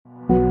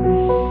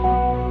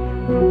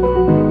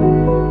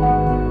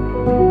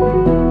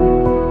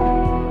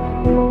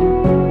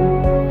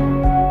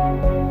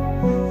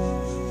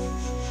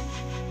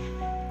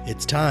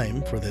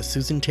time for the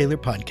Susan Taylor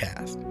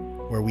Podcast,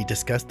 where we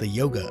discuss the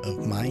yoga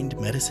of mind,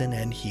 medicine,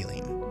 and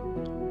healing.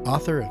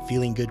 Author of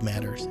Feeling Good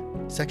Matters,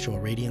 Sexual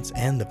Radiance,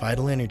 and the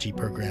Vital Energy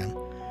Program,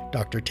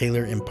 Dr.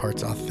 Taylor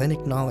imparts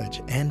authentic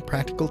knowledge and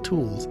practical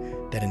tools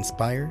that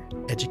inspire,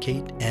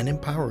 educate, and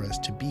empower us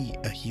to be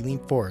a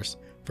healing force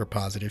for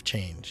positive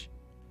change.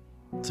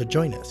 So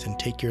join us and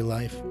take your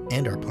life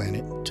and our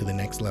planet to the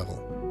next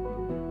level.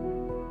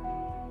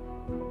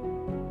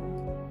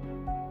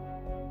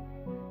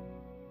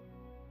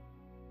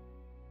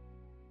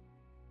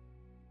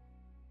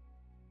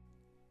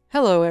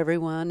 Hello,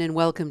 everyone, and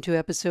welcome to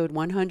episode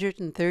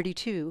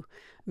 132,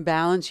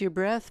 Balance Your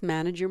Breath,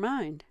 Manage Your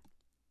Mind.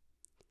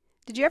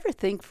 Did you ever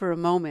think for a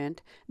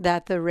moment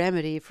that the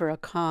remedy for a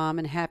calm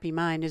and happy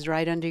mind is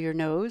right under your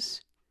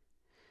nose?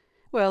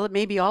 Well, it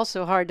may be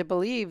also hard to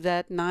believe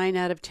that 9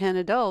 out of 10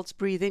 adults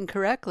breathe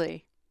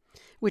incorrectly,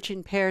 which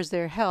impairs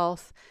their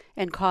health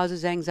and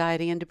causes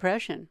anxiety and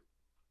depression.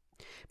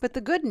 But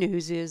the good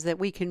news is that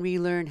we can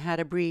relearn how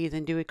to breathe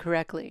and do it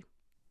correctly.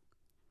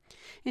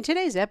 In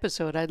today's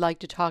episode, I'd like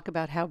to talk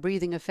about how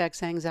breathing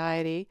affects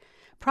anxiety,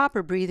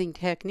 proper breathing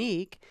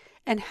technique,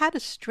 and how to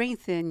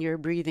strengthen your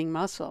breathing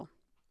muscle.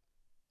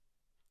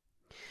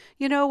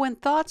 You know, when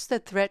thoughts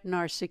that threaten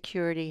our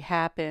security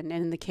happen,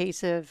 and in the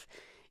case of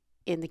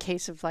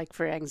like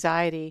for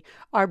anxiety,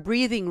 our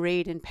breathing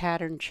rate and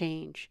pattern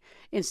change.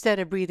 Instead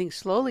of breathing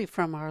slowly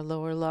from our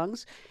lower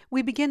lungs,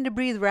 we begin to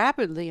breathe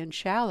rapidly and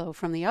shallow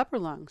from the upper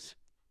lungs.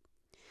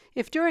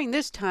 If during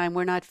this time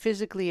we're not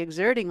physically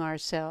exerting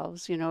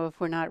ourselves, if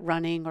we're not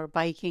running or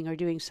biking or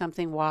doing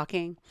something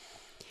walking,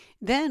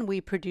 then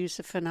we produce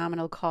a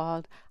phenomenon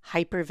called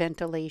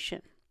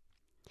hyperventilation.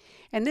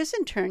 And this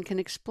in turn can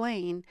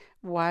explain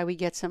why we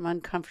get some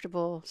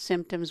uncomfortable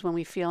symptoms when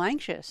we feel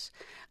anxious,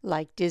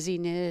 like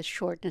dizziness,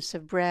 shortness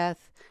of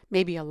breath,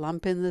 maybe a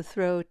lump in the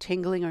throat,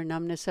 tingling or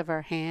numbness of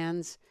our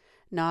hands,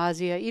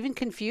 nausea, even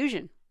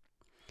confusion.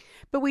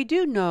 But we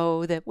do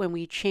know that when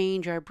we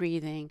change our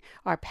breathing,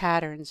 our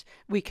patterns,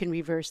 we can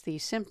reverse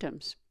these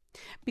symptoms.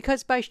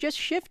 Because by just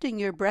shifting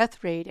your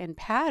breath rate and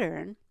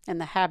pattern, and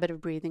the habit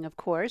of breathing, of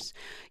course,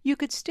 you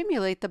could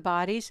stimulate the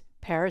body's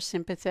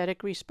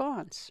parasympathetic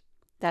response.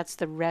 That's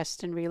the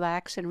rest and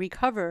relax and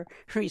recover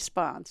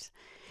response.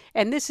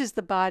 And this is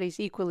the body's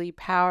equally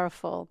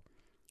powerful,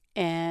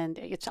 and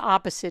it's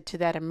opposite to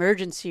that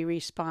emergency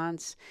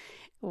response,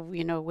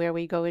 where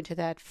we go into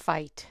that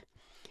fight.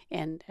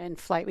 And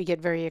flight, we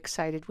get very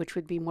excited, which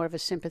would be more of a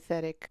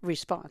sympathetic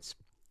response.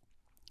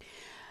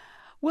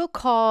 We'll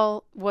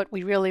call what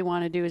we really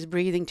want to do is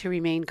breathing to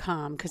remain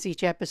calm, because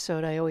each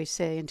episode I always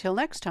say, until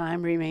next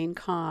time, remain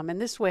calm. And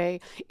this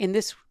way, in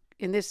this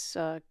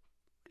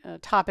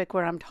topic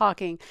where I'm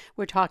talking,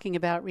 we're talking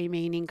about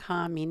remaining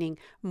calm, meaning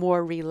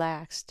more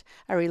relaxed.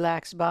 A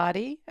relaxed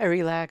body, a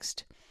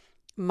relaxed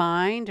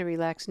mind, a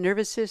relaxed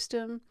nervous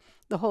system,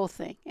 the whole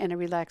thing, and a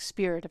relaxed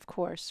spirit, of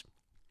course.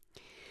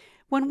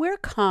 When we're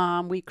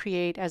calm, we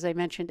create, as I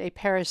mentioned, a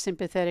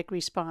parasympathetic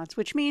response,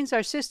 which means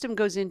our system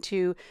goes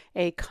into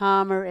a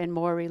calmer and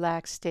more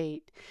relaxed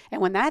state.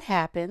 And when that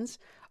happens,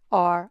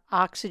 our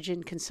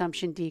oxygen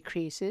consumption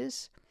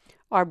decreases,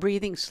 our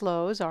breathing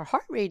slows, our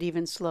heart rate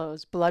even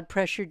slows, blood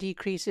pressure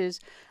decreases,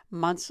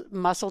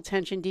 muscle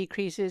tension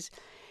decreases,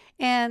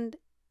 and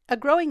a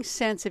growing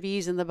sense of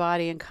ease in the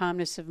body and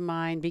calmness of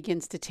mind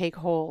begins to take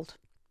hold.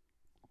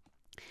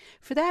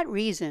 For that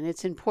reason,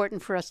 it's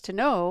important for us to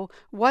know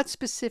what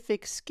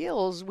specific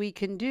skills we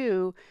can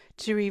do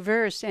to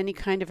reverse any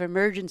kind of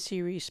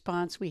emergency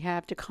response we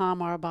have to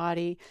calm our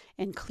body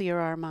and clear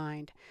our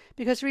mind.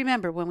 Because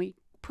remember, when we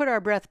put our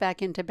breath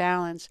back into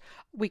balance,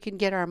 we can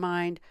get our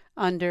mind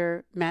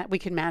we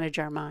can manage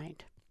our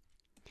mind.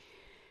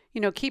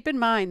 Keep in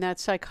mind that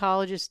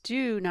psychologists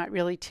do not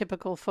really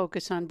typical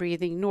focus on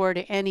breathing, nor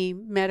do any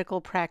medical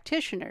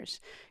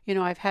practitioners.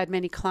 I've had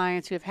many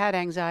clients who have had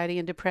anxiety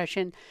and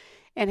depression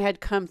and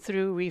had come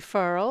through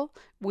referral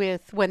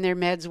with when their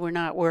meds were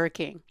not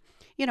working,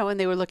 and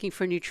they were looking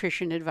for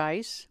nutrition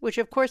advice, which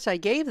of course I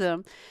gave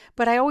them,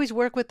 but I always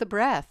work with the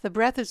breath. The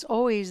breath is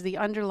always the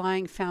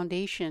underlying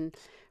foundation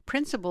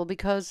principle,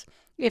 because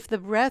if the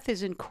breath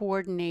isn't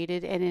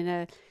coordinated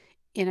and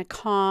in a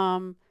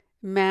calm,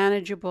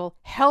 manageable,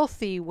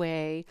 healthy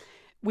way,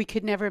 we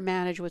could never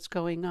manage what's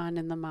going on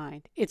in the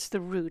mind. It's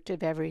the root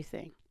of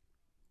everything.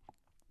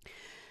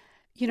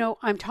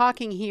 I'm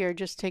talking here,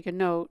 just take a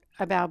note,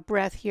 about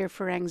breath here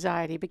for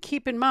anxiety, but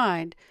keep in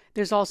mind,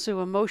 there's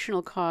also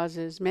emotional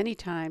causes many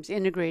times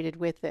integrated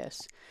with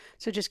this.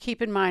 So just keep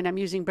in mind, I'm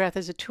using breath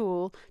as a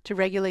tool to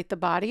regulate the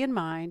body and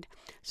mind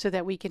so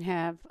that we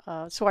can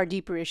so our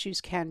deeper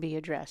issues can be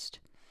addressed.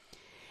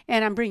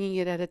 And I'm bringing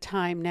it at a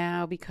time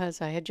now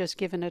because I had just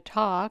given a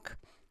talk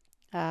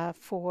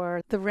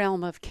for the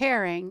realm of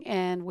caring,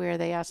 and where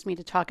they asked me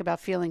to talk about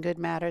feeling good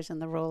matters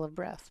and the role of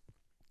breath.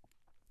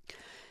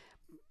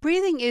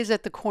 Breathing is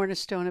at the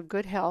cornerstone of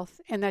good health,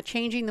 and that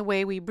changing the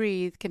way we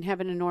breathe can have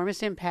an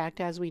enormous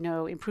impact, as we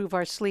know, improve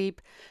our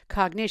sleep,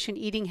 cognition,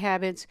 eating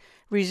habits,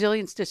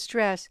 resilience to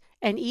stress,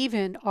 and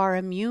even our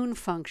immune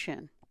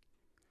function.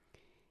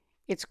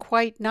 it's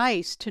quite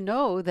nice to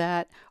know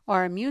that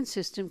our immune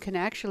system can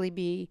actually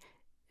be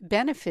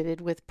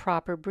benefited with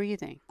proper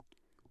breathing.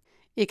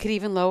 It could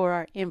even lower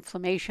our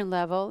inflammation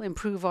level,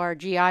 improve our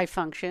GI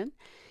function.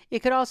 It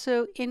could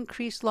also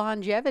increase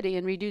longevity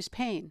and reduce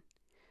pain.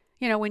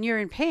 When you're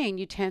in pain,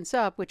 you tense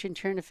up, which in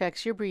turn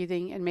affects your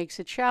breathing and makes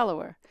it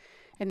shallower.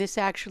 And this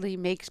actually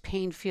makes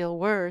pain feel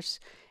worse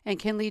and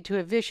can lead to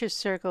a vicious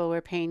circle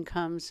where pain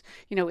comes,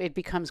 it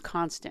becomes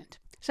constant.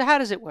 So how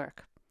does it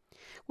work?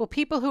 Well,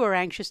 people who are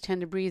anxious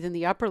tend to breathe in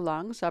the upper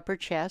lungs, upper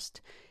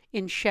chest,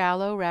 in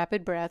shallow,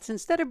 rapid breaths,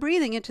 instead of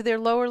breathing into their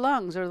lower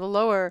lungs or the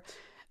lower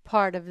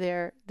part of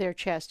their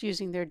chest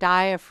using their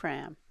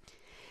diaphragm.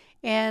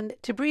 And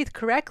to breathe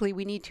correctly,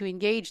 we need to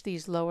engage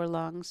these lower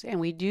lungs, and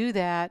we do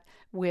that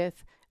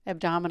with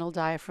abdominal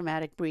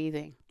diaphragmatic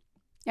breathing.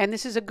 And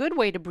this is a good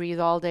way to breathe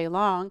all day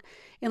long,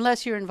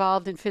 unless you're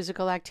involved in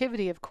physical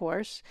activity, of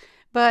course.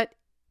 But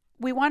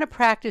we want to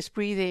practice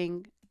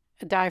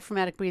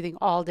diaphragmatic breathing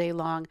all day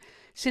long,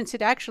 since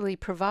it actually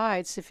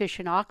provides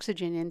sufficient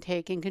oxygen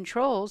intake and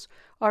controls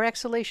our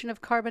exhalation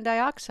of carbon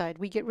dioxide.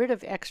 We get rid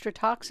of extra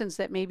toxins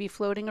that may be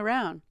floating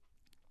around.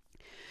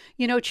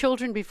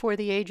 Children before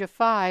the age of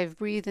 5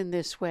 breathe in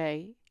this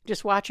way.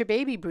 Just watch a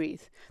baby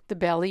breathe. The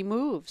belly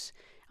moves.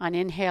 On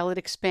inhale, it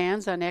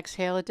expands. On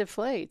exhale, it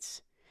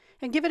deflates.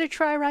 And give it a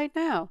try right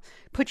now.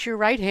 Put your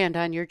right hand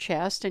on your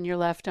chest and your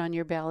left on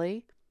your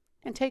belly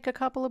and take a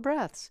couple of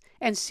breaths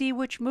and see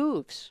which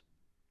moves.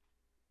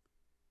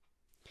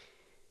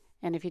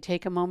 And if you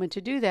take a moment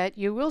to do that,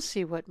 you will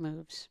see what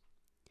moves.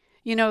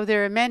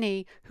 There are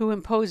many who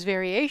impose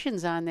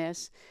variations on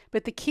this,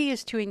 but the key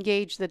is to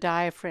engage the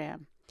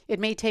diaphragm. It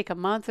may take a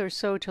month or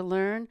so to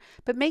learn,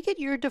 but make it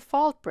your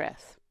default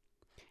breath.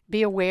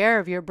 Be aware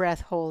of your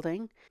breath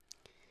holding.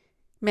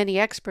 Many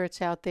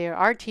experts out there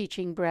are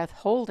teaching breath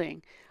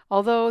holding.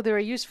 Although there are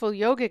useful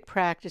yogic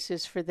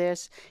practices for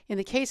this, in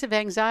the case of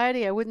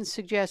anxiety, I wouldn't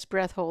suggest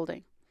breath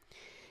holding.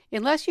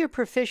 Unless you're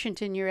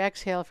proficient in your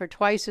exhale for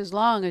twice as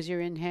long as your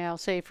inhale,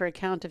 say for a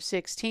count of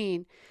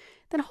 16,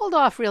 then hold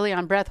off really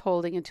on breath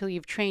holding until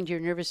you've trained your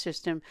nervous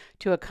system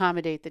to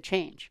accommodate the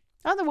change.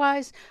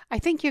 Otherwise, I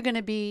think you're going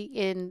to be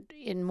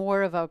in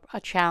more of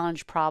a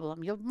challenge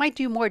problem. You might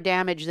do more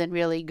damage than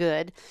really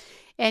good,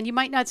 and you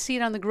might not see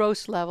it on the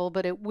gross level,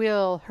 but it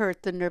will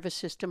hurt the nervous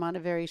system on a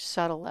very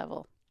subtle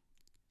level.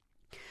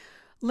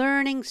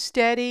 Learning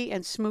steady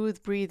and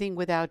smooth breathing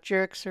without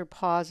jerks or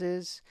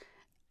pauses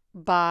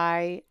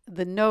by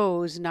the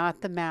nose, not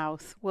the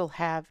mouth, will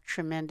have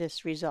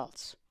tremendous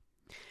results.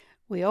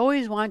 We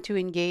always want to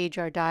engage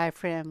our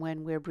diaphragm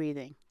when we're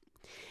breathing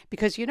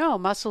because,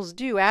 muscles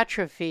do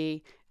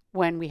atrophy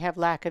when we have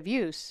lack of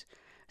use.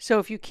 So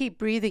if you keep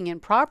breathing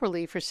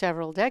improperly for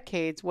several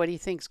decades, what do you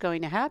think is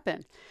going to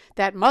happen?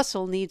 That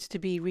muscle needs to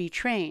be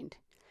retrained.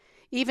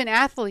 Even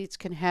athletes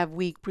can have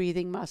weak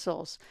breathing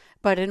muscles,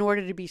 but in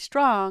order to be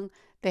strong,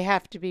 they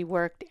have to be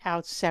worked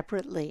out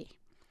separately.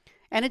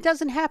 And it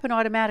doesn't happen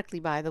automatically,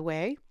 by the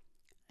way.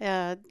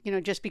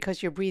 Just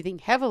because you're breathing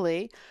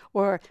heavily,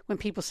 or when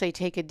people say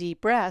take a deep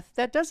breath,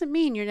 that doesn't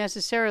mean you're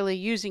necessarily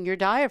using your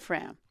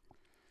diaphragm.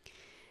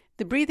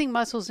 The breathing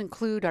muscles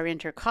include our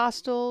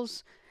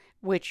intercostals,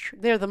 which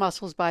they're the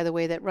muscles, by the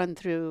way, that run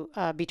through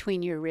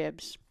between your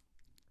ribs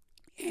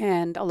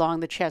and along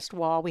the chest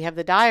wall. We have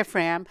the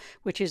diaphragm,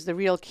 which is the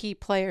real key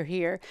player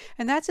here,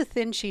 and that's a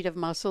thin sheet of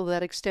muscle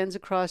that extends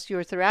across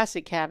your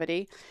thoracic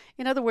cavity,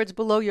 in other words,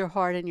 below your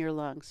heart and your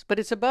lungs. But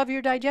it's above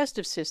your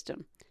digestive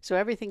system, so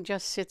everything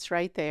just sits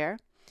right there.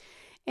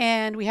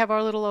 And we have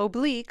our little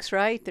obliques,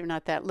 right? They're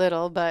not that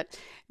little, but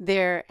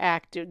they're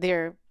active.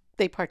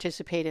 They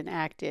participate in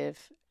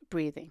active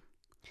breathing.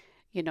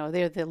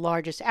 They're the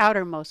largest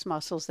outermost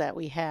muscles that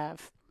we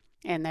have.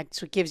 And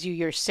that's what gives you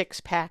your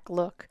six-pack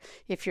look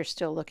if you're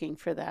still looking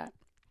for that.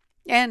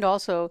 And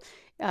also,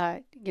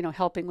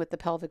 helping with the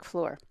pelvic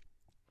floor.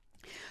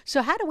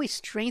 So how do we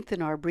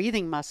strengthen our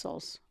breathing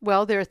muscles?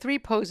 Well, there are 3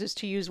 poses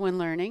to use when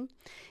learning.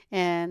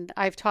 And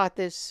I've taught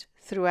this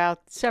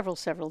throughout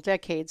several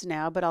decades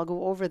now, but I'll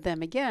go over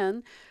them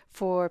again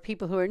for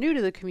people who are new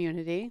to the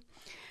community.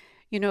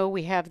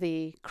 We have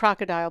the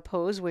crocodile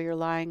pose where you're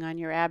lying on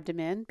your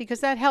abdomen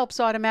because that helps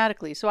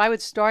automatically. So I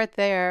would start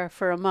there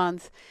for a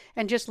month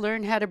and just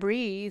learn how to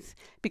breathe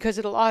because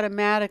it'll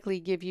automatically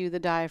give you the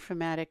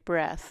diaphragmatic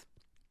breath.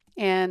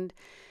 And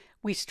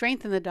we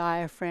strengthen the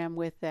diaphragm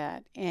with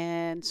that.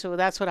 And so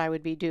that's what I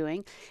would be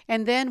doing.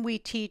 And then we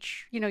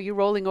teach, you're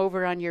rolling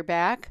over on your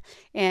back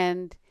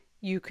and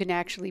you can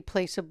actually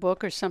place a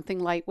book or something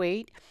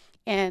lightweight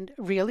and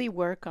really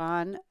work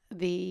on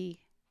the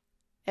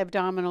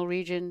abdominal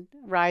region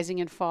rising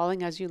and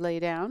falling as you lay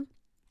down.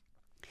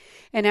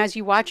 And as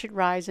you watch it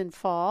rise and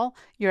fall,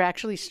 you're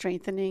actually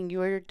strengthening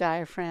your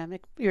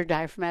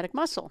diaphragmatic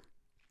muscle.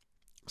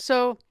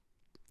 So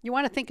you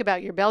want to think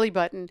about your belly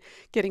button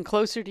getting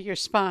closer to your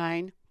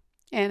spine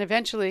and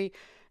eventually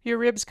your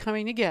ribs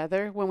coming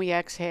together when we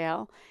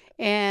exhale.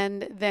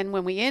 And then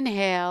when we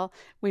inhale,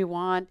 we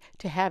want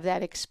to have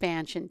that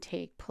expansion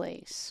take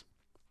place.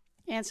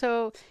 And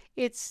so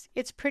it's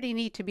pretty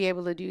neat to be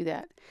able to do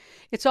that.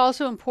 It's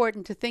also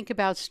important to think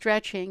about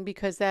stretching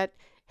because that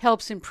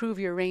helps improve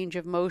your range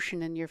of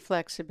motion and your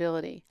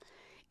flexibility.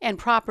 And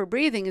proper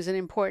breathing is an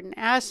important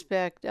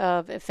aspect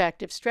of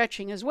effective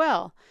stretching as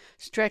well.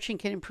 Stretching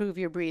can improve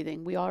your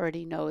breathing. We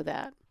already know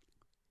that.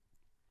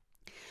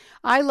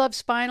 I love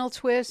spinal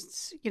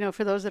twists.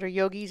 For those that are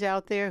yogis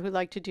out there who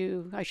like to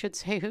do,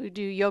 who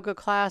do yoga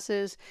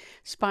classes,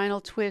 spinal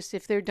twists,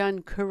 if they're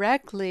done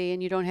correctly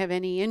and you don't have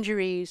any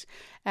injuries,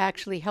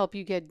 actually help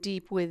you get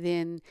deep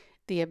within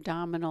the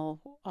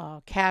abdominal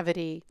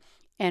cavity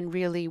and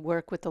really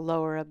work with the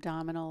lower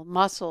abdominal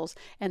muscles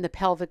and the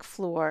pelvic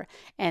floor.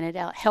 And it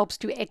helps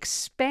to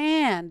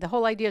expand. The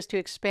whole idea is to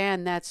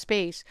expand that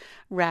space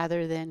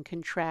rather than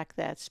contract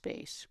that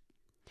space.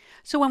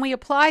 So when we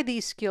apply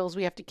these skills,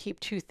 we have to keep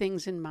two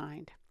things in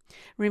mind.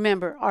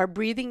 Remember, our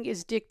breathing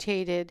is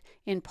dictated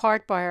in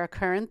part by our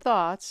current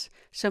thoughts,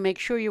 so make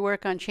sure you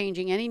work on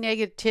changing any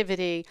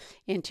negativity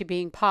into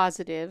being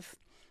positive,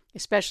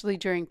 especially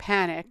during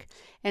panic.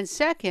 And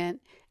second,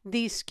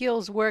 these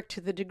skills work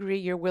to the degree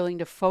you're willing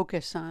to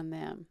focus on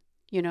them.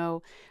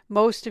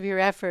 Most of your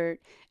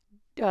effort,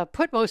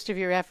 put most of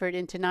your effort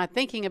into not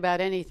thinking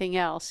about anything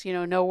else,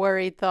 no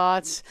worried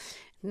thoughts,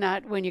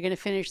 not when you're going to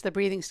finish the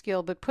breathing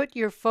skill, but put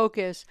your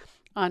focus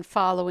on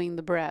following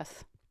the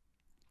breath.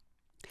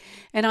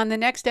 And on the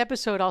next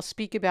episode, I'll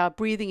speak about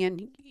breathing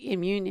and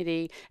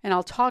immunity, and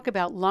I'll talk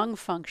about lung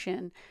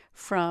function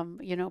from,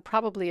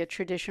 probably a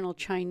traditional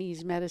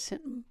Chinese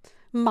medicine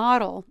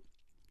model,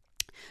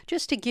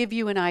 just to give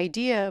you an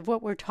idea of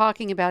what we're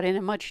talking about in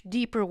a much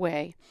deeper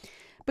way.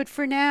 But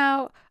for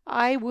now,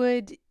 I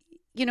would,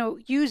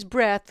 use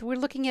breath. We're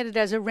looking at it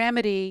as a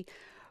remedy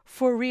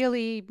for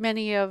really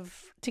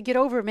to get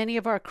over many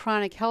of our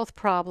chronic health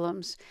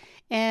problems.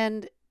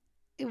 And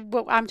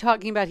what I'm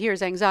talking about here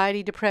is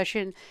anxiety,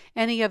 depression,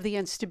 any of the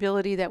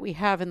instability that we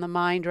have in the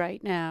mind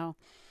right now.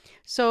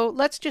 So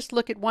let's just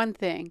look at one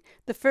thing.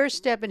 The first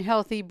step in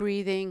healthy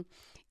breathing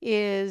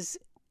is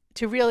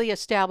to really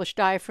establish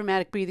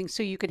diaphragmatic breathing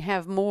so you can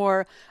have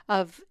more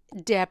of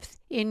depth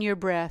in your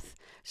breath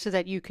so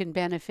that you can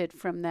benefit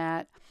from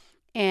that.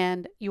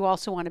 And you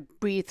also want to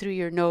breathe through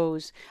your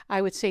nose.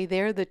 I would say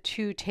they're the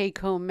two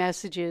take-home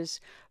messages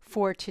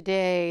for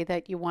today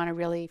that you want to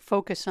really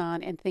focus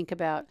on and think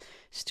about.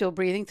 Still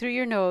breathing through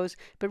your nose,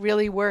 but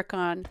really work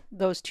on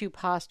those two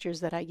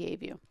postures that I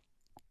gave you.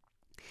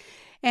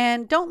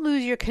 And don't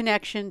lose your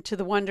connection to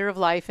the wonder of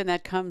life, and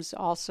that comes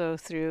also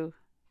through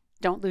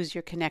don't lose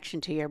your connection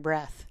to your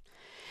breath.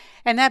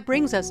 And that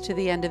brings us to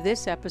the end of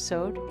this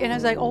episode. And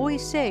as I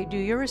always say, do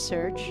your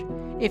research.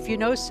 If you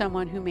know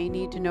someone who may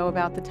need to know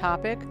about the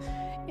topic,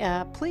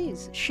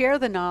 please share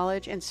the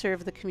knowledge and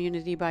serve the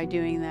community by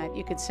doing that.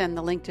 You could send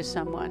the link to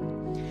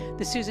someone.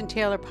 The Susan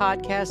Taylor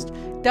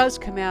podcast does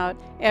come out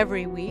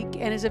every week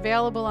and is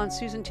available on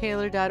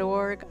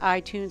susantaylor.org,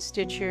 iTunes,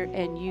 Stitcher,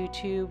 and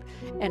YouTube,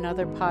 and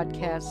other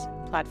podcast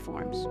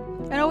platforms.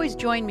 And always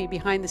join me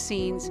behind the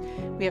scenes.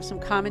 We have some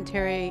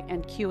commentary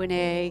and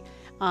Q&A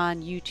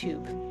on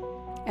YouTube.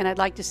 And I'd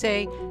like to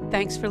say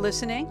thanks for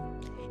listening.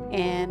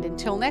 And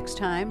until next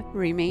time,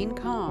 remain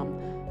calm,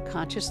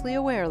 consciously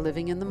aware,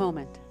 living in the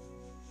moment.